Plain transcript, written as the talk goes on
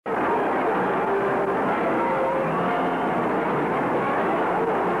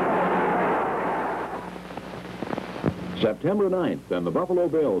September 9th, and the Buffalo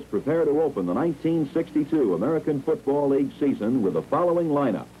Bills prepare to open the 1962 American Football League season with the following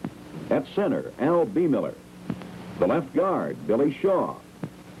lineup. At center, Al Beemiller. The left guard, Billy Shaw.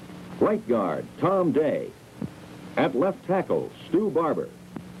 Right guard, Tom Day. At left tackle, Stu Barber.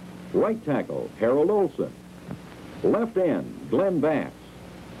 Right tackle, Harold Olson. Left end, Glenn Bass.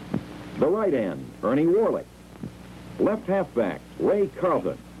 The right end, Ernie Warlick. Left halfback, Ray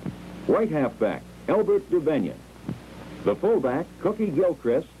Carlton. Right halfback, Albert DeVenian. The fullback, Cookie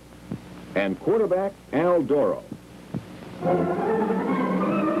Gilchrist. And quarterback, Al Doro.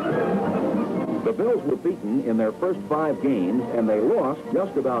 The Bills were beaten in their first 5 games, and they lost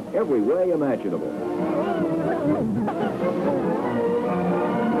just about every way imaginable.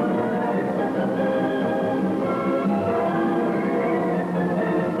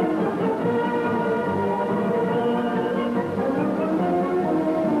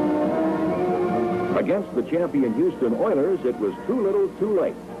 Against the champion Houston Oilers, it was too little too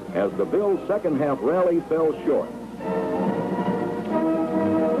late, as the Bills' second-half rally fell short.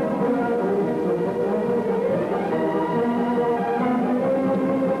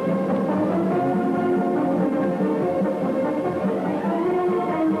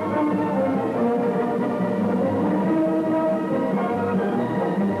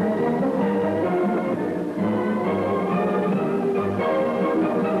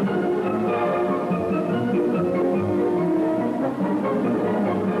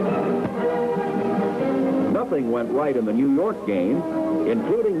 Nothing went right in the New York game,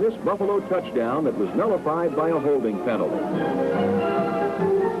 including this Buffalo touchdown that was nullified by a holding penalty.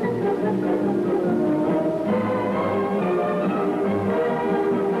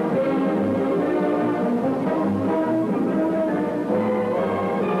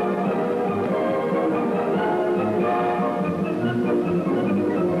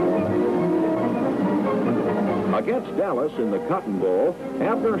 Against Dallas in the Cotton Bowl,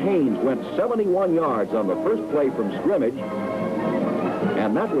 Abner Haynes went 71 yards on the first play from scrimmage,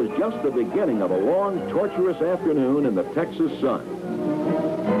 and that was just the beginning of a long, torturous afternoon in the Texas sun.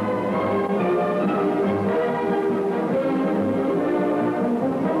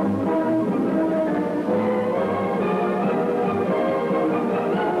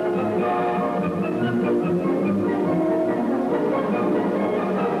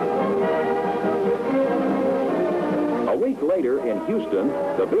 Later in Houston,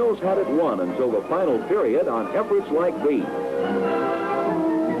 the Bills had it won until the final period on efforts like these.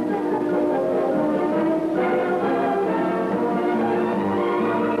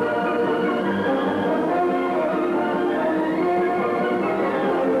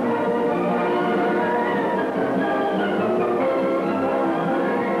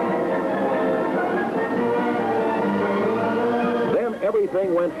 Then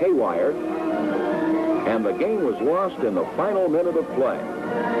everything went haywire, and the game was lost in the final minute of play.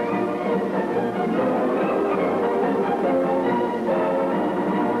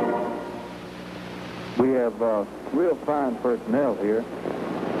 We have real fine personnel here,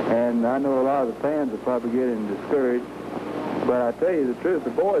 and I know a lot of the fans are probably getting discouraged, but I tell you the truth,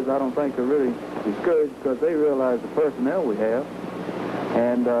 the boys I don't think are really discouraged because they realize the personnel we have,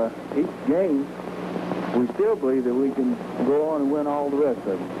 and each game we still believe that we can go on and win all the rest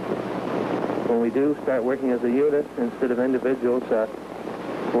of them. When we do start working as a unit instead of individuals,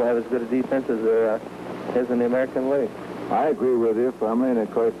 we'll have as good a defense as there is in the American League. I agree with you firmly, and of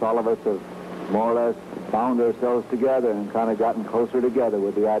course all of us have more or less bound ourselves together and kind of gotten closer together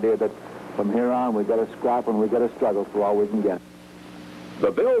with the idea that from here on we've got to scrap and we've got to struggle for all we can get.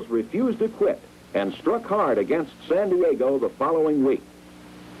 The Bills refused to quit and struck hard against San Diego the following week.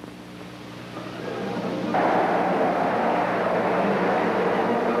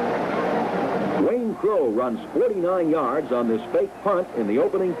 Wayne Crow runs 49 yards on this fake punt in the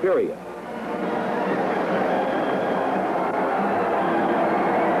opening period.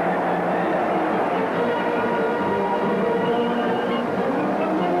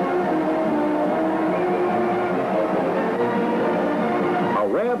 A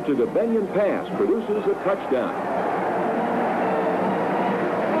Rab to DeVenian pass produces a touchdown.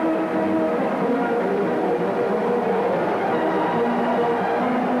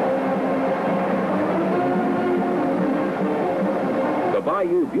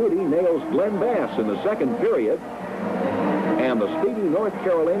 Bayou Beauty nails Glenn Bass in the second period, and the speedy North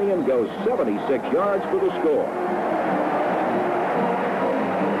Carolinian goes 76 yards for the score.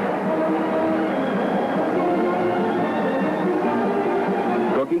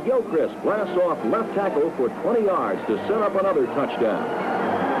 Cookie Gilchrist blasts off left tackle for 20 yards to set up another touchdown.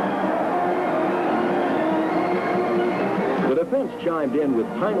 The defense chimed in with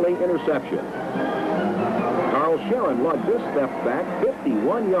timely interception. Al Sharon lugged this theft back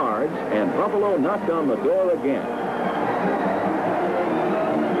 51 yards, and Buffalo knocked on the door again.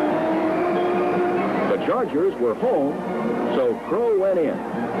 The Chargers were home, so Crow went in.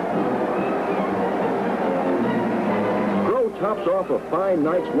 Crow tops off a fine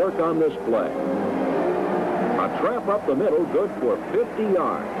night's work on this play. A trap up the middle, good for 50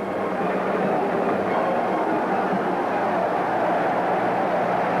 yards.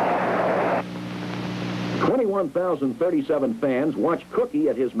 $21,037 fans watch Cookie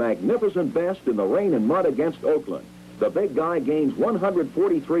at his magnificent best in the rain and mud against Oakland. The big guy gains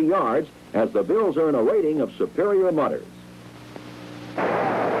 143 yards as the Bills earn a rating of superior mutters.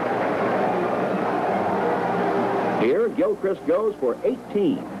 Here, Gilchrist goes for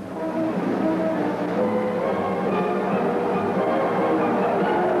 18.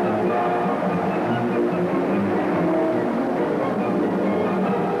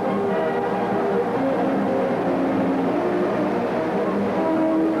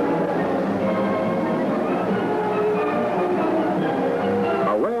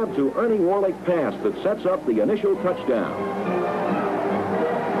 To Ernie Warlick pass that sets up the initial touchdown.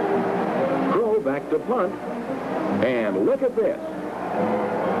 Crow back to punt. And look at this.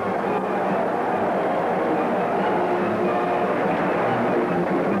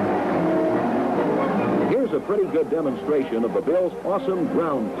 Here's a pretty good demonstration of the Bills' awesome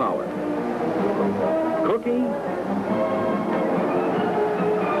ground power. Cookie.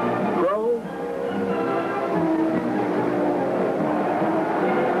 Crow.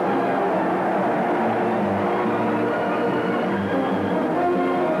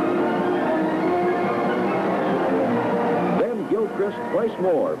 Twice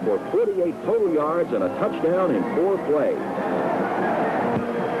more for 48 total yards and a touchdown in 4 plays.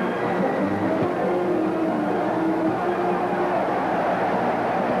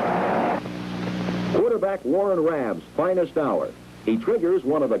 Quarterback Warren Rabb's finest hour. He triggers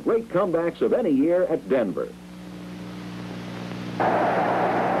one of the great comebacks of any year at Denver.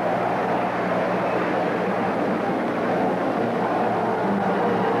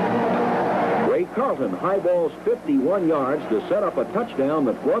 Carlton highballs 51 yards to set up a touchdown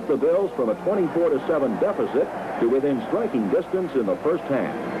that brought the Bills from a 24-7 deficit to within striking distance in the first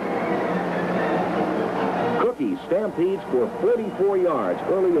half. Cookie stampedes for 44 yards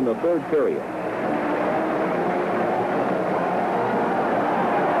early in the third period.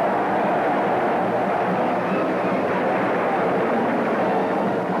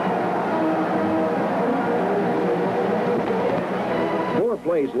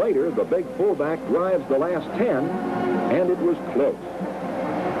 Plays later, the big fullback drives the last 10, and it was close.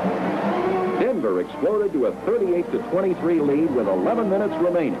 Denver exploded to a 38-23 lead with 11 minutes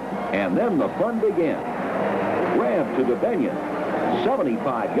remaining, and then the fun began. Grab to DeBenion,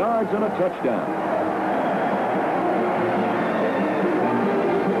 75 yards and a touchdown.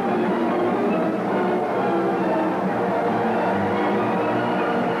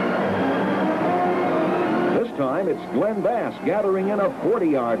 It's Glenn Bass gathering in a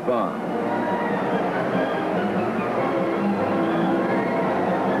 40-yard bomb.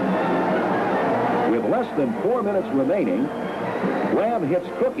 With less than 4 minutes remaining, Graham hits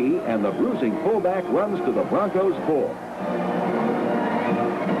Cookie, and the bruising fullback runs to the Broncos' 4.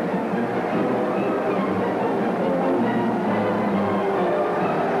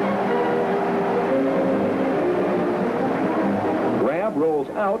 Rolls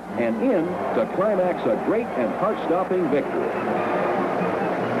out and in to climax a great and heart-stopping victory.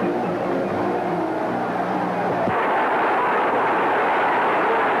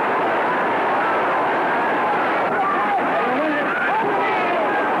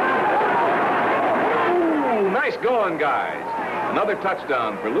 Ooh, nice going, guys. Another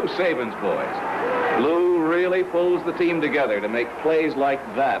touchdown for Lou Saban's boys. Lou really pulls the team together to make plays like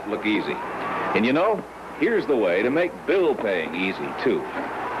that look easy. And you know, here's the way to make bill paying easy, too.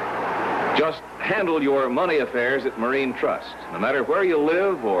 Just handle your money affairs at Marine Trust. No matter where you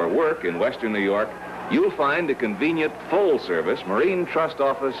live or work in Western New York, you'll find a convenient, full-service Marine Trust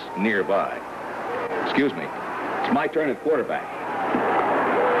office nearby. Excuse me. It's my turn at quarterback.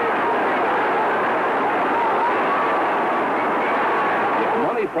 If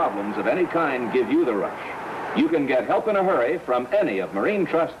money problems of any kind give you the rush, you can get help in a hurry from any of Marine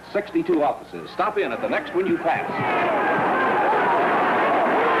Trust's 62 offices. Stop in at the next one you pass.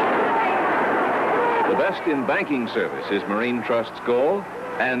 The best in banking service is Marine Trust's goal,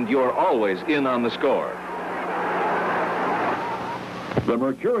 and you're always in on the score. The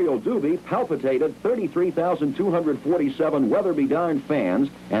Mercurial Doobie palpitated 33,247 weather-bedarned fans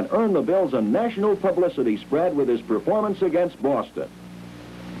and earned the Bills a national publicity spread with his performance against Boston.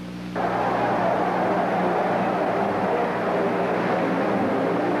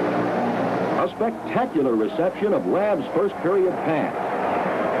 spectacular reception of Rabb's first period pass.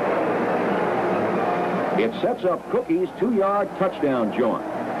 It sets up Cookie's 2-yard touchdown jaunt.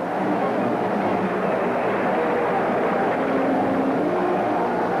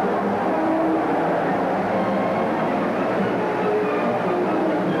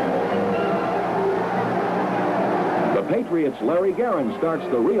 Patriots' Larry Guerin starts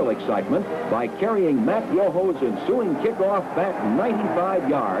the real excitement by carrying Matt Yoho's ensuing kickoff back 95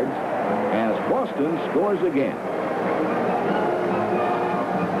 yards as Boston scores again.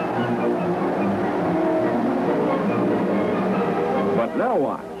 But now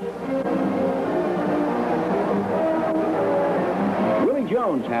what? Willie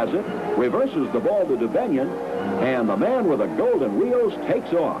Jones has it, reverses the ball to Dubenion, and the man with the golden wheels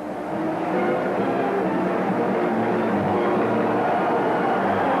takes off.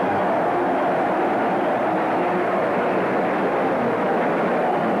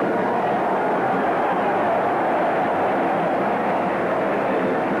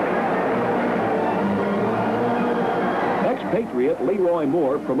 Patriot Leroy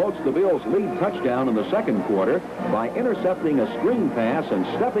Moore promotes the Bills' lead touchdown in the second quarter by intercepting a screen pass and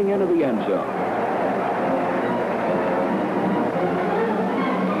stepping into the end zone.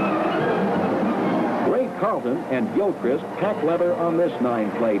 Ray Carlton and Gilchrist pack leather on this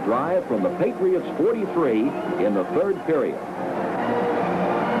 9-play drive from the Patriots' 43 in the third period.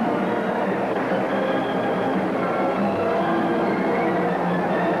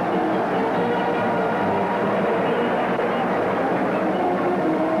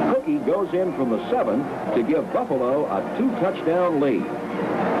 Goes in from the 7 to give Buffalo a 2-touchdown lead.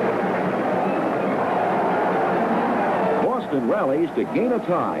 Boston rallies to gain a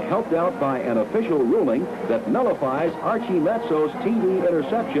tie, helped out by an official ruling that nullifies Archie Metzo's TV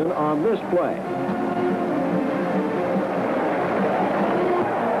interception on this play.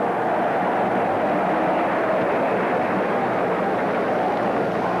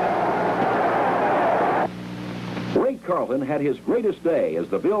 Carlton had his greatest day as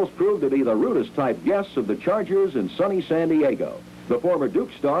the Bills proved to be the rudest-type guests of the Chargers in sunny San Diego. The former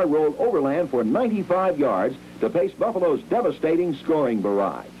Duke star rolled overland for 95 yards to face Buffalo's devastating scoring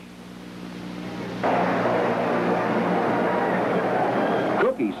barrage.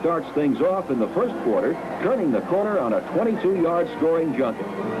 Cookie starts things off in the first quarter, turning the corner on a 22-yard scoring junket.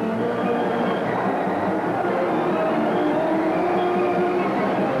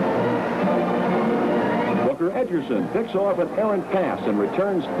 Edgerson picks off an errant pass and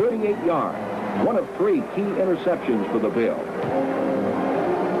returns 38 yards, one of 3 key interceptions for the Bills.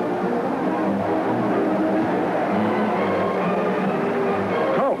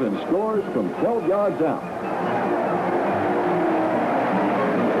 Carlton scores from 12 yards out.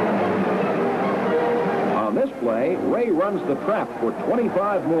 On this play, Ray runs the trap for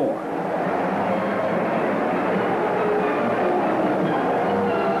 25 more.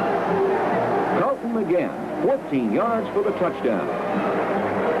 Carlton again. 14 yards for the touchdown.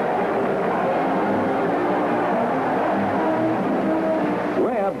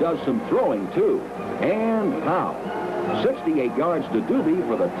 Rabb does some throwing, too. And how? 68 yards to Doobie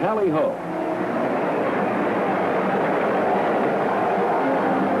for the tally-ho.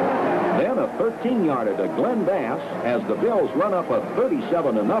 Then a 13-yarder to Glenn Bass as the Bills run up a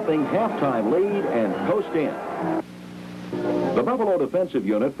 37-0 halftime lead and coast in. The Buffalo defensive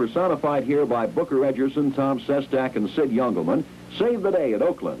unit, personified here by Booker Edgerson, Tom Sestak, and Sid Youngelman, saved the day at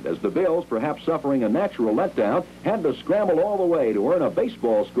Oakland as the Bills, perhaps suffering a natural letdown, had to scramble all the way to earn a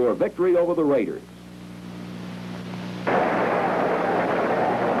baseball score victory over the Raiders.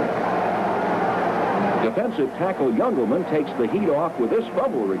 Defensive tackle Youngelman takes the heat off with this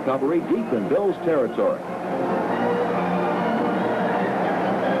fumble recovery deep in Bills territory.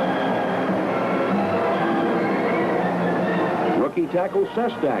 Rookie tackle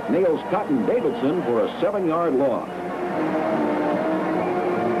Sestak nails Cotton Davidson for a 7-yard loss.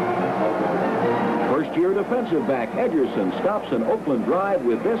 First-year defensive back Edgerson stops an Oakland drive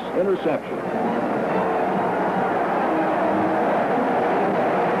with this interception.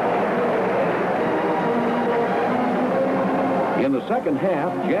 In the second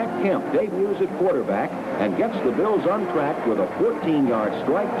half, Jack Kemp debuts at quarterback and gets the Bills on track with a 14-yard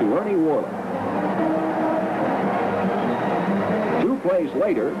strike to Ernie Worley. 2 plays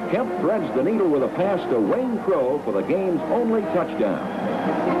later, Kemp threads the needle with a pass to Wayne Crowe for the game's only touchdown.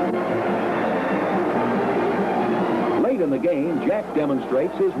 Late in the game, Jack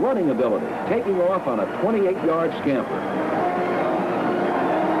demonstrates his running ability, taking off on a 28-yard scamper.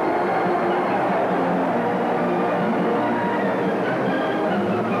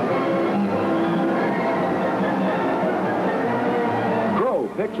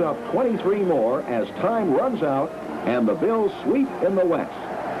 Picks up 23 more as time runs out and the Bills sweep in the West.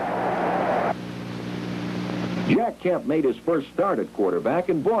 Jack Kemp made his first start at quarterback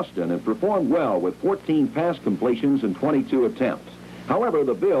in Boston and performed well with 14 pass completions and 22 attempts. However,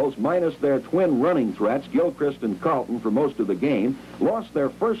 the Bills, minus their twin running threats, Gilchrist and Carlton, for most of the game, lost their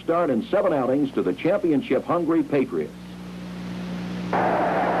first start in 7 outings to the championship-hungry Patriots.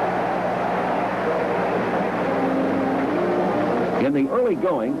 In the early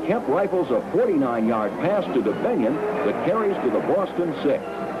going, Kemp rifles a 49-yard pass to DeBinion that carries to the Boston 6.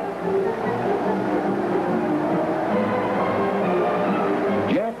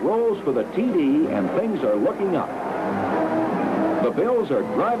 Jack rolls for the TD, and things are looking up. The Bills are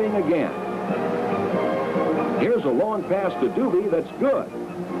driving again. Here's a long pass to Doobie that's good,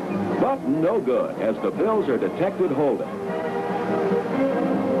 but no good as the Bills are detected holding.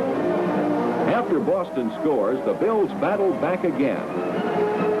 After Boston scores, the Bills battle back again.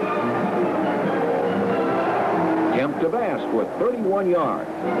 Kemp to Bass for 31 yards.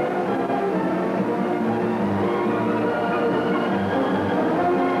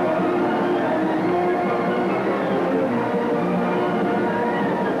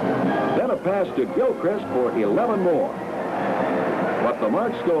 Then a pass to Gilchrist for 11 more. But the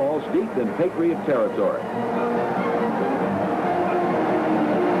march stalls deep in Patriot territory.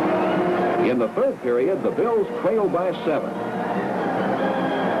 In the third period, the Bills trail by 7.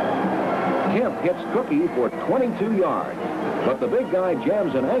 Kemp hits Cookie for 22 yards, but the big guy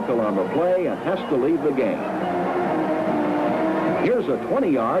jams an ankle on the play and has to leave the game. Here's a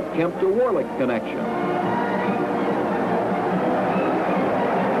 20-yard Kemp to Warlick connection.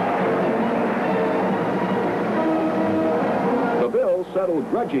 The Bills settle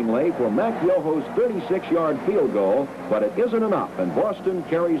grudgingly for Mac Yoho's 36-yard field goal, but it isn't enough, and Boston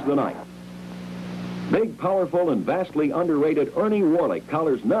carries the night. Big, powerful, and vastly underrated Ernie Warlick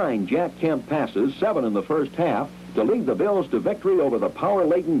collars 9 Jack Kemp passes, 7 in the first half, to lead the Bills to victory over the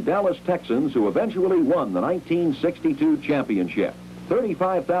power-laden Dallas Texans, who eventually won the 1962 championship.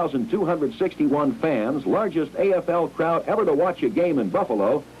 35,261 fans, largest AFL crowd ever to watch a game in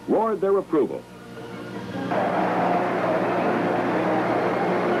Buffalo, roared their approval.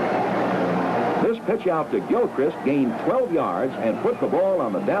 This pitch out to Gilchrist gained 12 yards and put the ball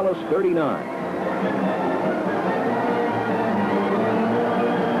on the Dallas 39.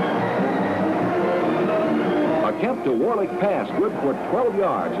 A Kemp to Warlick pass, good for 12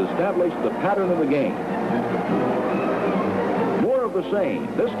 yards, established the pattern of the game. More of the same,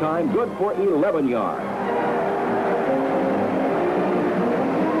 this time good for 11 yards.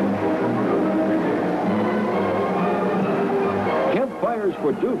 Kemp fires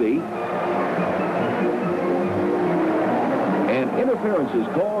for Doobie. And interference is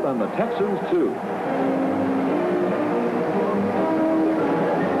called on the Texans, too.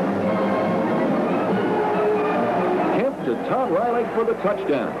 Kemp to Tom Riley for the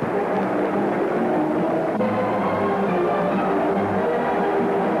touchdown.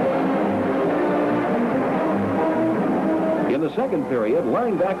 In the second period,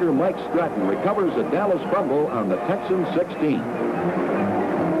 linebacker Mike Stratton recovers a Dallas fumble on the Texans 16.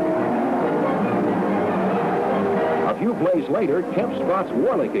 A few plays later, Kemp spots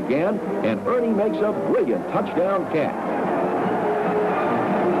Warlick again, and Ernie makes a brilliant touchdown catch.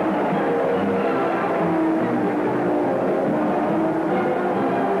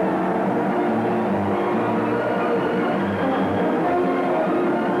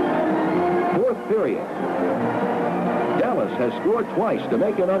 Fourth period. Dallas has scored twice to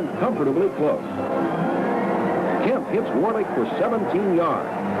make it uncomfortably close. Kemp hits Warlick for 17 yards.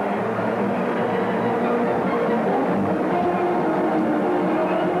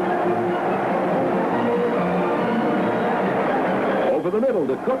 The middle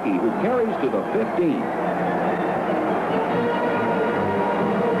to Cookie, who carries to the 15.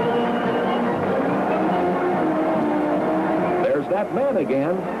 There's that man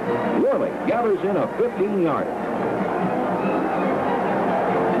again. Warlick gathers in a 15-yarder.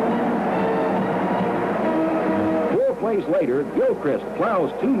 Four plays later, Gilchrist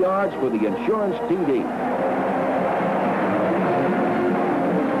plows 2 yards for the insurance TD.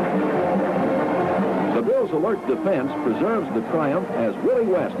 The Bills' alert defense preserves the triumph as Willie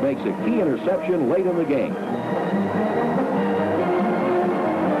West makes a key interception late in the game.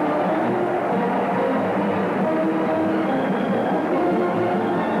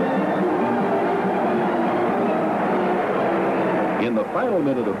 In the final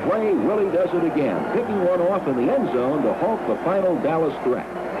minute of play, Willie does it again, picking one off in the end zone to halt the final Dallas threat.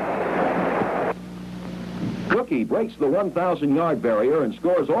 Cookie breaks the 1,000-yard barrier and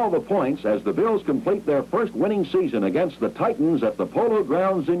scores all the points as the Bills complete their first winning season against the Titans at the Polo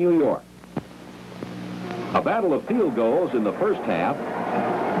Grounds in New York. A battle of field goals in the first half.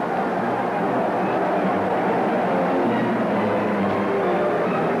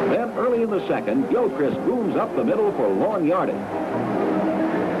 Then early in the second, Gilchrist booms up the middle for long yardage.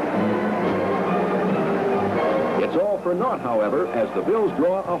 It's all for naught, however, as the Bills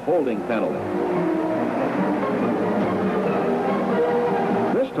draw a holding penalty.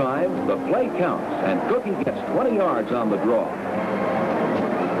 This time, the play counts, and Cookie gets 20 yards on the draw.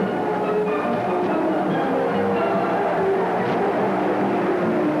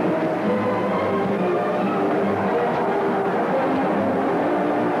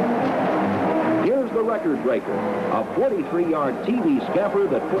 Here's the record breaker, a 43-yard TV scamper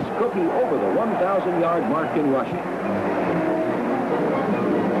that puts Cookie over the 1,000-yard mark in rushing.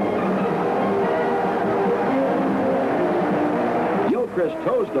 Gilchrist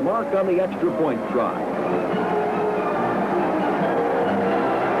toes the mark on the extra point try.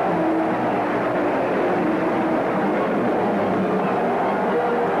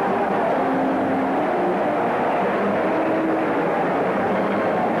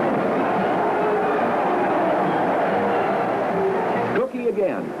 Cookie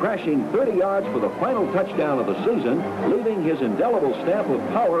again, crashing 30 yards for the final touchdown of the season, leaving his indelible stamp of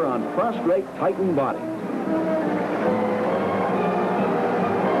power on prostrate Titan body.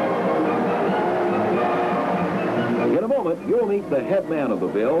 In a moment, you'll meet the head man of the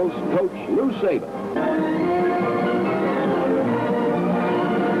Bills, Coach Lou Saban.